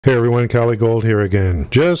Hey everyone, Cali Gold here again.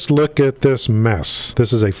 Just look at this mess.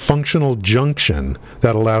 This is a functional junction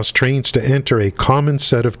that allows trains to enter a common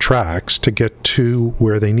set of tracks to get to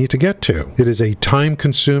where they need to get to. It is a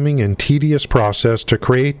time-consuming and tedious process to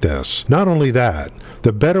create this. Not only that,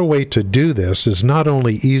 the better way to do this is not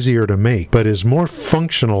only easier to make, but is more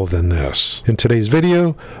functional than this. In today's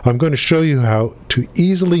video, I'm going to show you how to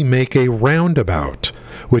easily make a roundabout,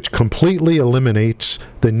 which completely eliminates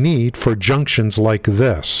the need for junctions like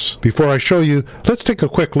this. Before I show you, let's take a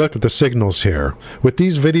quick look at the signals here. With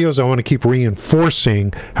these videos, I want to keep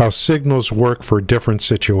reinforcing how signals work for different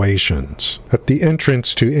situations. At the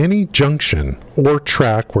entrance to any junction or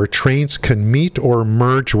track where trains can meet or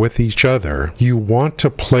merge with each other, you want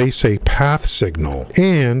to place a path signal.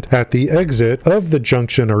 And at the exit of the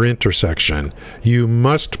junction or intersection, you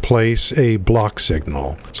must place a block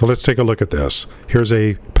signal. So let's take a look at this. Here's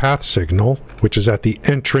a path signal, which is at the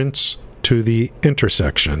entrance to the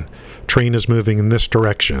intersection. Train is moving in this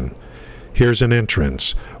direction. Here's an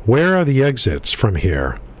entrance. Where are the exits from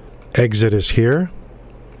here? Exit is here,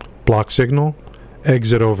 block signal.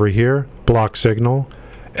 Exit over here, block signal.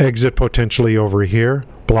 Exit potentially over here,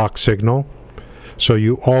 block signal. So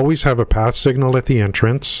you always have a path signal at the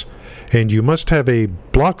entrance, and you must have a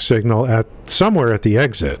block signal at somewhere at the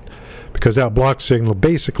exit, because that block signal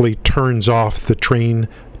basically turns off the train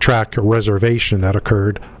track reservation that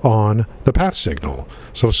occurred on the path signal.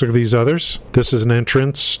 So let's look at these others. This is an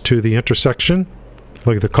entrance to the intersection.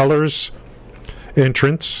 Look at the colors.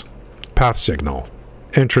 Entrance, path signal.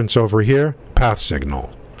 Entrance over here, path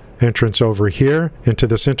signal. Entrance over here into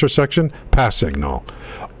this intersection, path signal.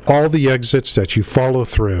 All the exits that you follow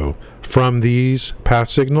through from these path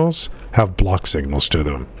signals have block signals to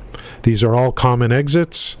them. These are all common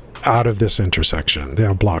exits out of this intersection. They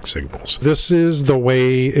have block signals. This is the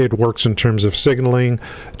way it works in terms of signaling.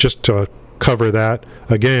 Just to cover that,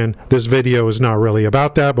 again, this video is not really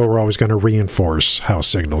about that, but we're always going to reinforce how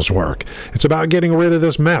signals work. It's about getting rid of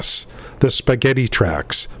this mess, the spaghetti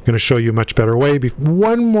tracks. I'm going to show you a much better way.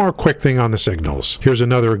 One more quick thing on the signals. Here's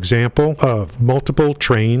another example of multiple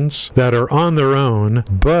trains that are on their own,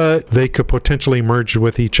 but they could potentially merge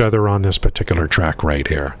with each other on this particular track right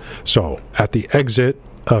here. So at the exit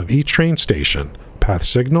of each train station, path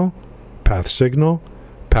signal, path signal,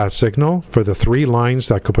 path signal for the three lines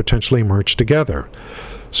that could potentially merge together.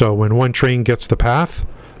 So when one train gets the path,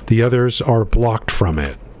 the others are blocked from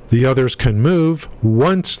it. The others can move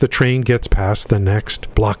once the train gets past the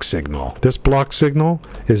next block signal. This block signal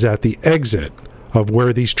is at the exit of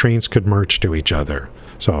where these trains could merge to each other.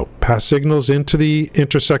 So path signals into the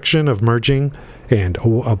intersection of merging and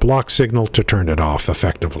a block signal to turn it off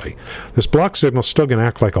effectively. This block signal is still going to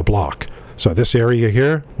act like a block. So this area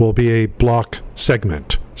here will be a block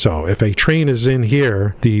segment. So if a train is in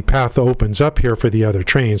here, the path opens up here for the other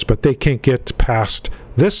trains, but they can't get past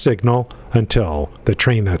this signal until the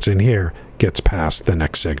train that's in here gets past the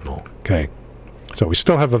next signal. Okay. So we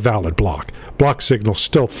still have a valid block. Block signals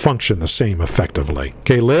still function the same effectively.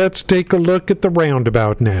 Okay, let's take a look at the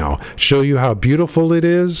roundabout now. Show you how beautiful it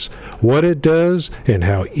is, what it does, and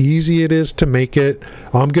how easy it is to make it.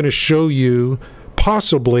 I'm going to show you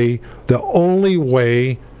possibly the only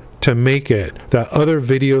way to make it that other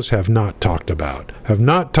videos have not talked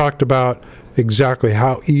about. Exactly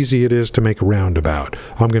how easy it is to make a roundabout.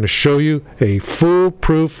 I'm going to show you a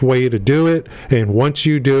foolproof way to do it, and once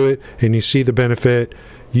you do it and you see the benefit,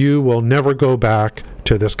 you will never go back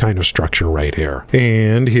to this kind of structure right here.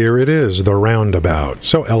 And here it is, the roundabout.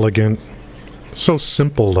 So elegant, so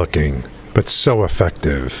simple looking, but so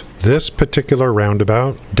effective. This particular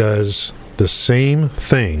roundabout does the same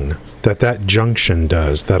thing that junction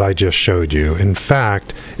does that I just showed you. In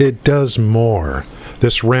fact, it does more.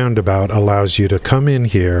 This roundabout allows you to come in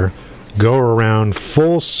here, go around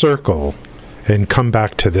full circle, and come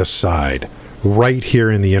back to this side, right here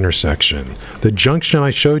in the intersection. The junction I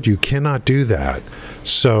showed you cannot do that.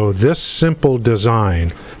 So this simple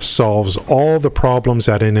design solves all the problems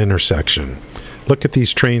at an intersection. Look at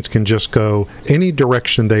these trains can just go any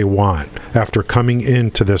direction they want after coming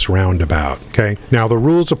into this roundabout. Okay, now the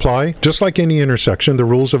rules apply. Just like any intersection, the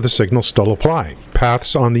rules of the signal still apply.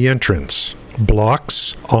 Paths on the entrance.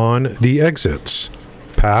 Blocks on the exits.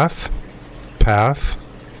 Path, path,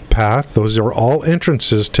 path. Those are all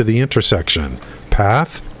entrances to the intersection.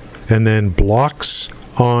 Path, and then blocks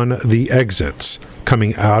on the exits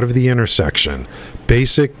coming out of the intersection.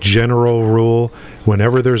 Basic general rule,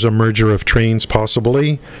 whenever there's a merger of trains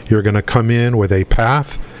possibly, you're going to come in with a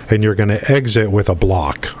path and you're going to exit with a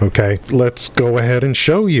block. Okay, let's go ahead and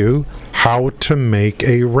show you how to make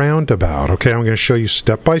a roundabout. Okay, I'm going to show you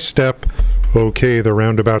step by step Okay, the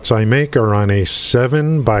roundabouts I make are on a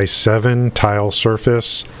 7x7 tile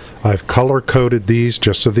surface. I've color coded these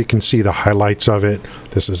just so they can see the highlights of it.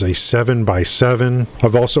 This is a 7x7.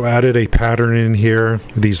 I've also added a pattern in here,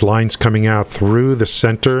 these lines coming out through the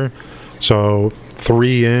center. So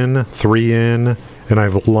 3 in, 3 in, and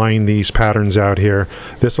I've lined these patterns out here.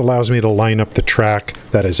 This allows me to line up the track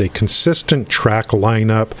that is a consistent track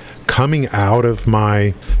lineup coming out of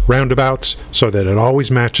my roundabouts so that it always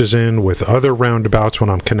matches in with other roundabouts when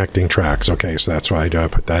I'm connecting tracks. Okay, so that's why I do. I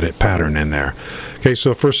put that pattern in there. Okay, so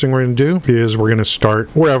the first thing we're going to do is we're going to start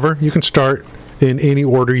wherever. You can start in any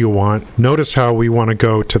order you want. Notice how we want to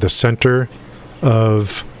go to the center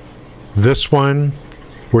of this one,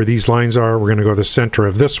 where these lines are. We're going to go to the center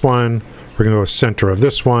of this one. We're going to go center of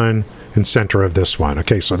this one and center of this one.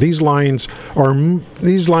 Okay, so these lines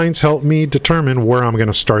help me determine where I'm going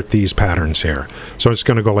to start these patterns here. So it's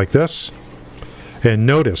going to go like this. And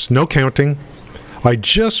notice, no counting. I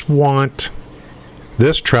just want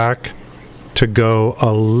this track to go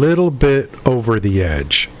a little bit over the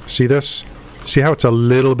edge. See this? See how it's a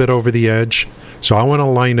little bit over the edge? So I want to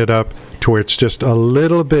line it up to where it's just a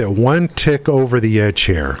little bit, one tick over the edge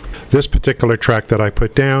here. This particular track that I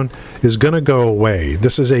put down is going to go away.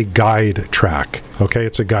 This is a guide track. Okay,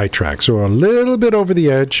 it's a guide track. So a little bit over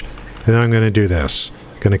the edge, and then I'm going to do this.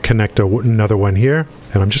 Going to connect another one here,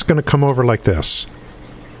 and I'm just going to come over like this.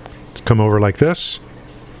 Let's come over like this.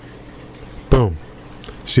 Boom.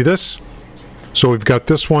 See this? So we've got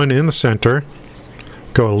this one in the center.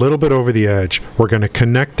 Go a little bit over the edge. We're going to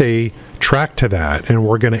connect a track to that, and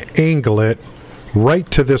we're going to angle it right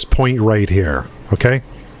to this point right here. Okay,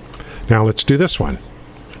 now let's do this one,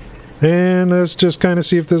 and let's just kind of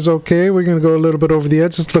see if this is okay. We're going to go a little bit over the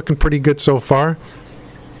edge. It's looking pretty good so far.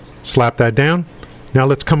 Slap that down. Now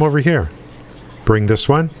let's come over here, bring this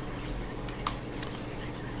one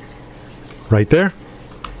right there.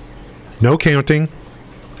 No counting,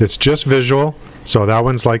 it's just visual. So that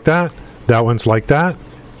one's like that, that one's like that,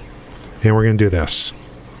 and we're going to do this.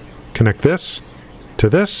 Connect this to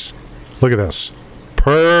this. Look at this.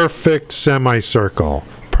 Perfect semicircle.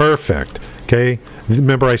 Perfect. Okay.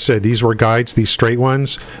 Remember I said these were guides, these straight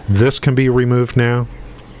ones. This can be removed now.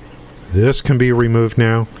 This can be removed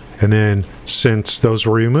now. And then since those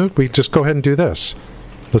were removed, we just go ahead and do this.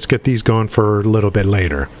 Let's get these going for a little bit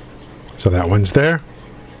later. So that one's there.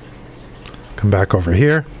 Come back over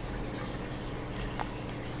here.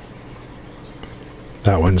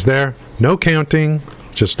 That one's there. No counting.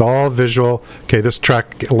 Just all visual. Okay, this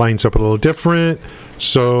track lines up a little different.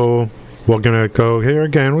 So we're going to go here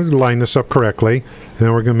again. We'll line this up correctly. And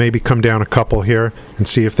then we're going to maybe come down a couple here and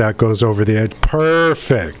see if that goes over the edge.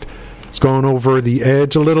 Perfect. It's going over the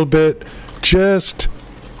edge a little bit. Just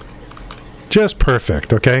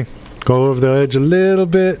perfect, okay? Go over the edge a little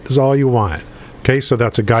bit is all you want. Okay, so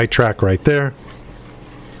that's a guide track right there.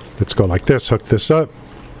 Let's go like this, hook this up.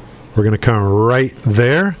 We're going to come right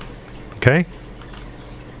there. Okay?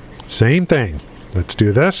 Same thing. Let's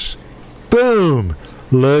do this. Boom!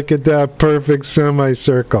 Look at that perfect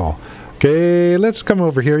semicircle. Okay, let's come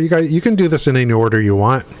over here. You guys, you can do this in any order you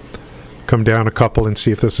want. Come down a couple and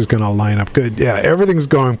see if this is going to line up good. Yeah, everything's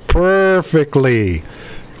going perfectly.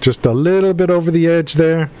 Just a little bit over the edge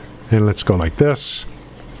there. And let's go like this.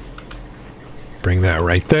 Bring that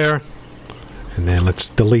right there. And then let's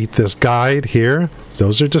delete this guide here.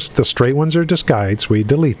 Those are just, the straight ones are just guides. We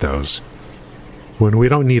delete those when we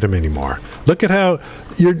don't need them anymore. Look at how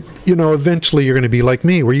eventually you're going to be like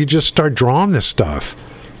me, where you just start drawing this stuff.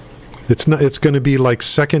 It's going to be like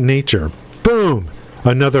second nature. Boom!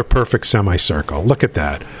 Another perfect semicircle. Look at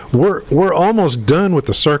that. We're almost done with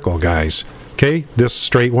the circle, guys. Okay, this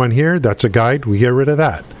straight one here, that's a guide. We get rid of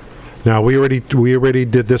that. Now we already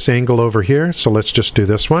did this angle over here, so let's just do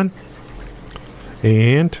this one.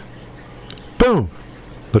 And boom!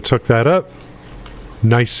 Let's hook that up.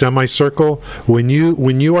 Nice semicircle. When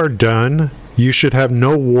you are done, you should have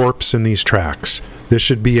no warps in these tracks. This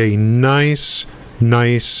should be a nice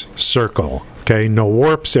circle. Okay, no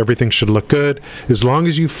warps, everything should look good. As long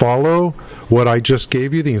as you follow what I just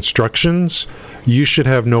gave you, the instructions, you should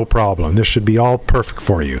have no problem. This should be all perfect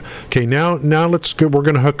for you. Okay, now let's go. We're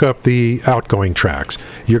going to hook up the outgoing tracks.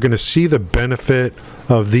 You're going to see the benefit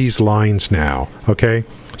of these lines now. Okay,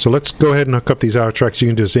 so let's go ahead and hook up these out tracks. You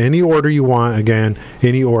can do this any order you want, again,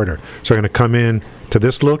 any order. So I'm going to come in to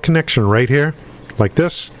this little connection right here, like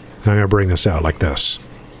this, and I'm going to bring this out like this.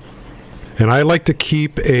 And I like to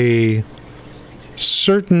keep a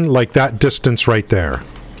certain, like that distance right there.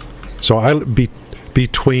 So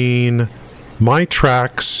between my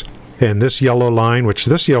tracks and this yellow line, which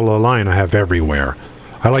this yellow line I have everywhere,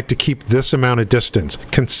 I like to keep this amount of distance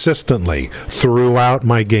consistently throughout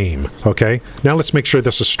my game, okay? Now let's make sure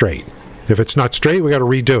this is straight. If it's not straight, we got to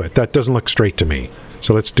redo it. That doesn't look straight to me.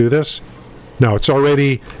 So let's do this. No,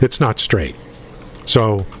 it's not straight.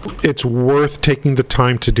 So it's worth taking the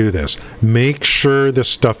time to do this. Make sure this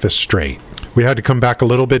stuff is straight. We had to come back a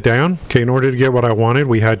little bit down. Okay, in order to get what I wanted,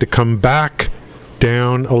 we had to come back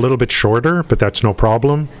down a little bit shorter, but that's no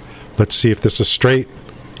problem. Let's see if this is straight.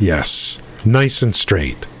 Yes, nice and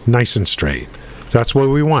straight, nice and straight. So that's what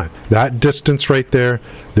we want. That distance right there,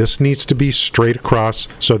 this needs to be straight across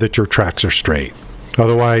so that your tracks are straight.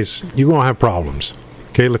 Otherwise, you're going to have problems.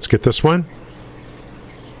 Okay, let's get this one.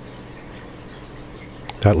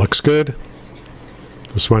 That looks good.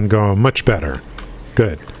 This one going much better.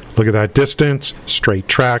 Good. Look at that distance, straight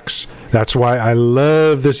tracks. That's why I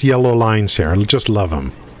love this yellow lines here. I just love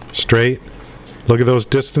them. Straight. Look at those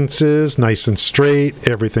distances, nice and straight.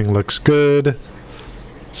 Everything looks good.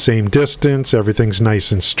 Same distance, everything's nice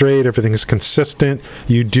and straight, everything's consistent.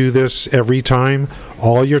 You do this every time,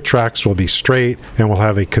 all your tracks will be straight and will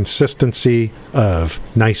have a consistency of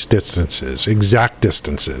nice distances, exact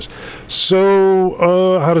distances. So,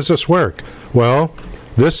 how does this work? Well,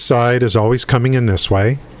 this side is always coming in this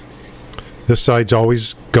way. This side's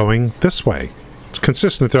always going this way. It's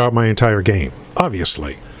consistent throughout my entire game,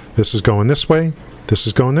 obviously. This is going this way, this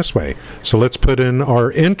is going this way. So let's put in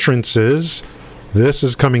our entrances. This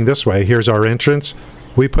is coming this way. Here's our entrance.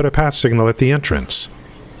 We put a pass signal at the entrance.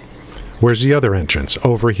 Where's the other entrance?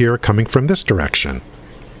 Over here, coming from this direction.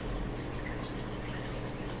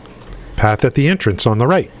 Path at the entrance on the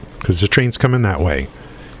right, because the train's coming that way.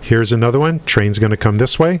 Here's another one. Train's going to come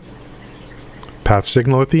this way. Path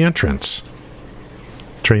signal at the entrance.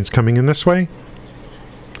 Train's coming in this way.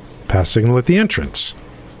 Path signal at the entrance.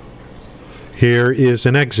 Here is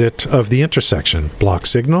an exit of the intersection. Block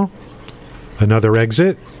signal. Another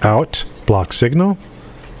exit out, block signal.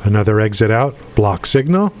 Another exit out, block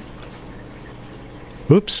signal.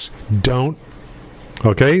 Oops, don't.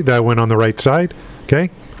 Okay, that went on the right side.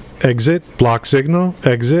 Okay, exit, block signal,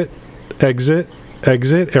 exit, exit,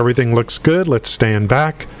 exit. Everything looks good. Let's stand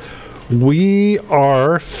back. We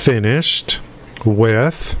are finished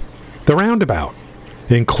with the roundabout,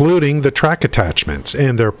 including the track attachments,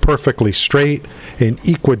 and they're perfectly straight and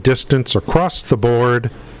equidistant across the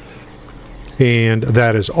board. And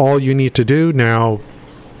that is all you need to do. Now,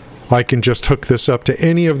 I can just hook this up to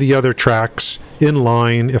any of the other tracks in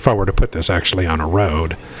line if I were to put this actually on a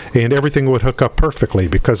road. And everything would hook up perfectly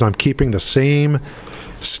because I'm keeping the same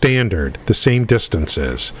standard, the same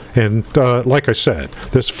distances. And like I said,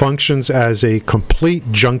 this functions as a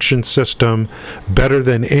complete junction system, better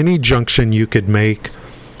than any junction you could make.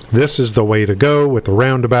 This is the way to go with the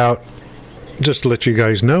roundabout. Just to let you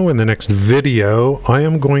guys know, in the next video, I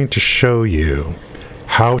am going to show you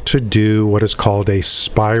how to do what is called a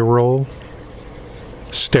spiral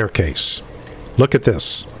staircase. Look at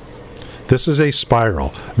this. This is a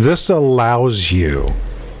spiral. This allows you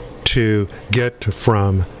to get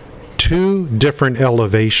from two different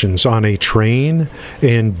elevations on a train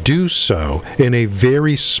and do so in a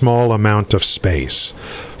very small amount of space.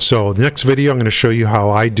 So the next video I'm going to show you how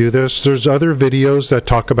I do this. There's other videos that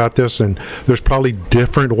talk about this, and there's probably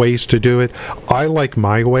different ways to do it. I like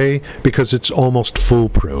my way because it's almost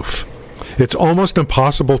foolproof. It's almost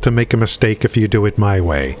impossible to make a mistake if you do it my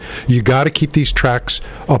way. You got to keep these tracks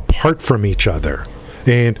apart from each other.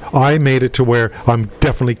 And I made it to where I'm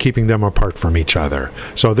definitely keeping them apart from each other.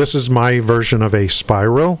 So this is my version of a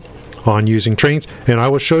spiral on using trains, and I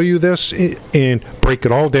will show you this and break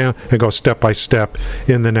it all down and go step by step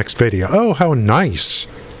in the next video. Oh, how nice.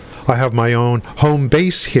 I have my own home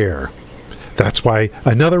base here. That's why,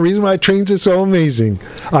 another reason why trains are so amazing.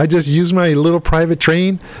 I just use my little private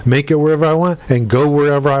train, make it wherever I want, and go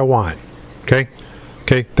wherever I want. Okay?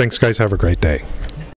 Okay, thanks guys, have a great day.